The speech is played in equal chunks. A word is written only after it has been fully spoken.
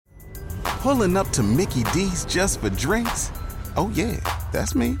Pulling up to Mickey D's just for drinks? Oh yeah,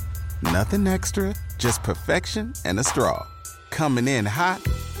 that's me. Nothing extra, just perfection and a straw. Coming in hot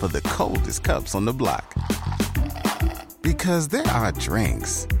for the coldest cups on the block. Because there are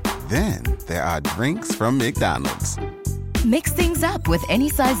drinks. Then there are drinks from McDonald's. Mix things up with any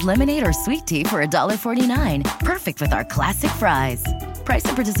size lemonade or sweet tea for $1.49. Perfect with our classic fries. Price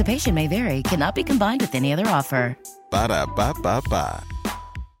and participation may vary. Cannot be combined with any other offer. Ba-da-ba-ba-ba.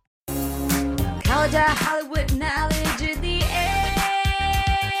 College of Hollywood knowledge in the air.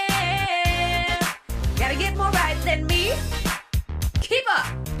 Gotta get more right than me. Keep up.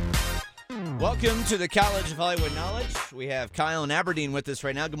 Welcome to the College of Hollywood Knowledge. We have Kyle in Aberdeen with us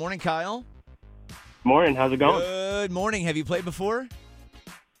right now. Good morning, Kyle. Morning. How's it going? Good morning. Have you played before?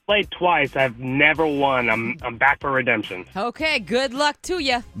 Played twice. I've never won. I'm back for redemption. Okay, good luck to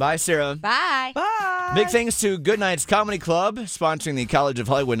you. Bye, Sarah. Bye. Bye. Big thanks to Goodnight's Comedy Club, sponsoring the College of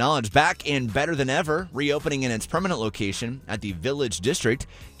Hollywood Knowledge. Back and better than ever, reopening in its permanent location at the Village District.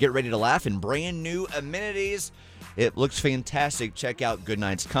 Get ready to laugh in brand new amenities. It looks fantastic. Check out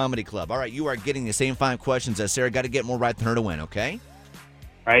Goodnight's Comedy Club. All right, you are getting the same 5 questions as Sarah. Got to get more right than her to win, okay?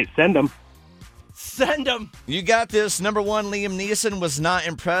 All right, send them. Send them. You got this. Number 1, Liam Neeson was not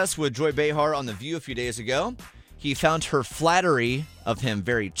impressed with Joy Behar on The View a few days ago. He found her flattery of him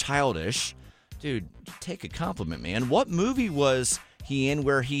very childish. Dude, take a compliment, man. What movie was he in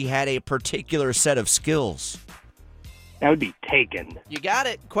where he had a particular set of skills? That would be Taken. You got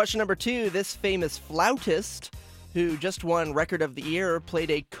it. Question number 2. This famous flautist who just won Record of the Year played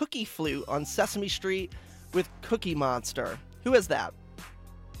a cookie flute on Sesame Street with Cookie Monster. Who is that?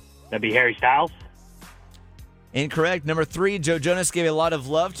 That'd be Harry Styles. Incorrect. Number 3, Joe Jonas gave a lot of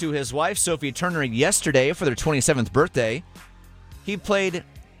love to his wife, Sophie Turner, yesterday for their 27th birthday. She played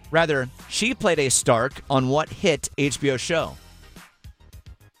a Stark on what hit HBO show?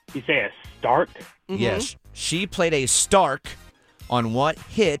 You say a Stark? Mm-hmm. Yes. She played a Stark on what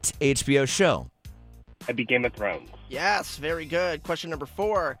hit HBO show? That'd be Game of Thrones. Yes, very good. Question number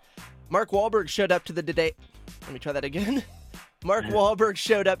 4. Mark Wahlberg showed up to the Today... Let me try that again. Mark Wahlberg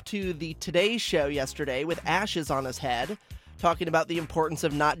showed up to the Today Show yesterday with ashes on his head, talking about the importance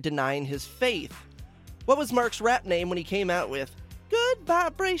of not denying his faith. What was Mark's rap name when he came out with Good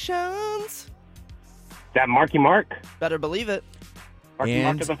Vibrations? That Marky Mark? Better believe it. Marky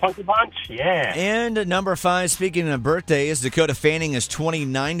Mark of the Funky Bunch? Yeah. And number 5, speaking of birthdays, Dakota Fanning is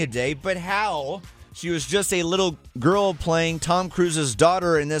 29 today, but how? She was just a little girl playing Tom Cruise's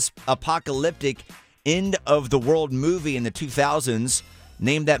daughter in this apocalyptic end-of-the-world movie in the 2000s.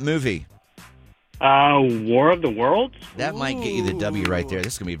 Name that movie. War of the Worlds? That might get you the W right there.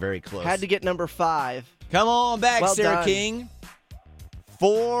 This is going to be very close. Had to get number 5. Come on back, Well Sarah done. King.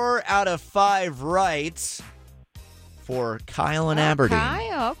 4 out of 5 right for Kyle and Aberdeen.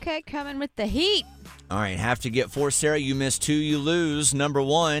 Kyle, okay, coming with the heat. All right, have to get 4, Sarah. You miss 2, you lose. Number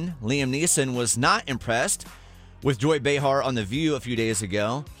 1, Liam Neeson was not impressed with Joy Behar on The View a few days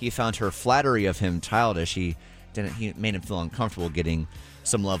ago. He found her flattery of him childish. He made him feel uncomfortable getting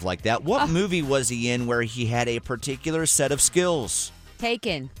some love like that. What movie was he in where he had a particular set of skills?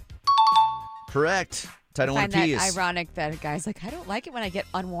 Taken. Correct. Title I One find piece. that ironic that a guy's like, I don't like it when I get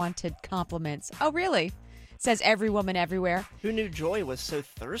unwanted compliments. Oh, really? Says every woman everywhere. Who knew Joy was so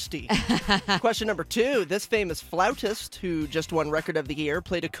thirsty? Question number 2. This famous flautist who just won Record of the Year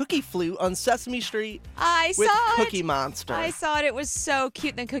played a cookie flute on Sesame Street I with saw Cookie it. Monster. I saw it. It was so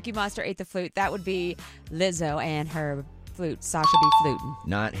cute. Then Cookie Monster ate the flute. That would be Lizzo and her flute. Sasha B. fluting.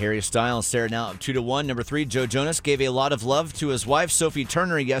 Not Harry Styles. Sarah now up 2-1. Number 3, Joe Jonas gave a lot of love to his wife, Sophie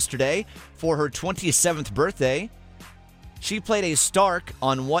Turner, yesterday for her 27th birthday. She played a Stark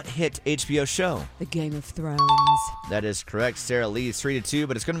on what hit HBO show? The Game of Thrones. That is correct. Sarah leads 3-2,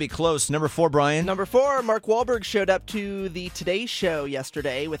 but it's going to be close. Number 4, Brian. Number 4, Mark Wahlberg showed up to the Today Show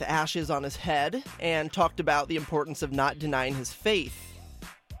yesterday with ashes on his head and talked about the importance of not denying his faith.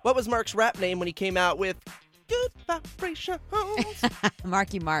 What was Mark's rap name when he came out with Good Vibrations?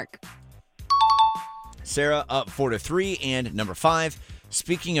 Marky Mark. Sarah up 4-3. And number 5,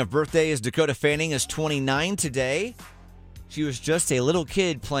 speaking of birthdays, Dakota Fanning is 29 today. She was just a little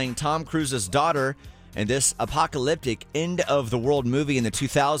kid playing Tom Cruise's daughter in this apocalyptic end-of-the-world movie in the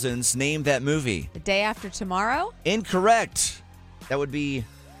 2000s. Name that movie. The Day After Tomorrow? Incorrect. That would be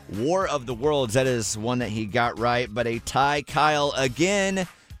War of the Worlds. That is one that he got right, but a tie. Kyle, again,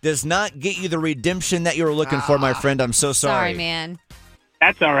 does not get you the redemption that you were looking for, my friend. I'm so sorry. Sorry, man.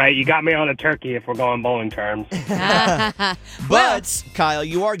 That's all right. You got me on a turkey if we're going bowling terms. But, Kyle,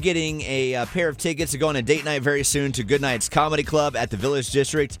 you are getting a pair of tickets to go on a date night very soon to Goodnight's Comedy Club at the Village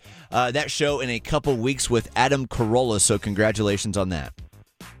District. That show in a couple weeks with Adam Carolla, so congratulations on that.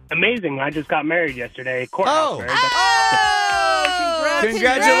 Amazing. I just got married yesterday. Courthouse Oh. married,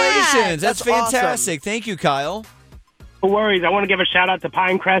 Congratulations. That's That's awesome. fantastic. Thank you, Kyle. No worries. I want to give a shout out to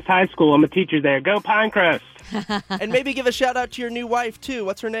Pinecrest High School. I'm a teacher there. Go Pinecrest. And maybe give a shout out to your new wife, too.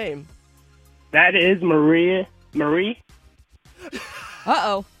 What's her name? That is Marie.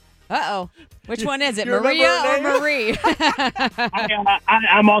 Uh-oh. Which one is it, You remember Maria her or name? Marie?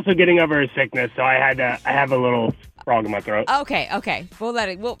 I'm also getting over a sickness, so I have a little frog in my throat. Okay. We'll let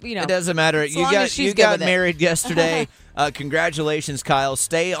it. It doesn't matter. As long as she's You good got with it. married yesterday. Congratulations, Kyle.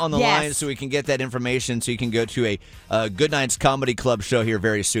 Stay on the Yes. line so we can get that information so you can go to a Good Nights Comedy Club show here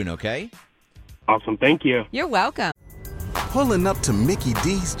very soon, okay? Awesome. Thank you. You're welcome. Pulling up to Mickey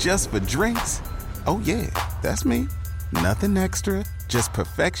D's just for drinks? Oh, yeah, that's me. Nothing extra, just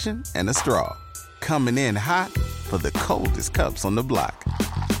perfection and a straw. Coming in hot for the coldest cups on the block.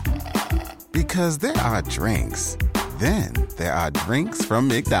 Because there are drinks. Then there are drinks from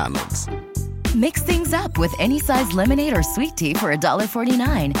McDonald's. Mix things up with any size lemonade or sweet tea for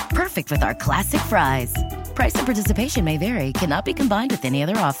 $1.49. Perfect with our classic fries. Price and participation may vary. Cannot be combined with any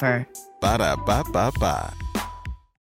other offer. Ba-da-ba-ba-ba.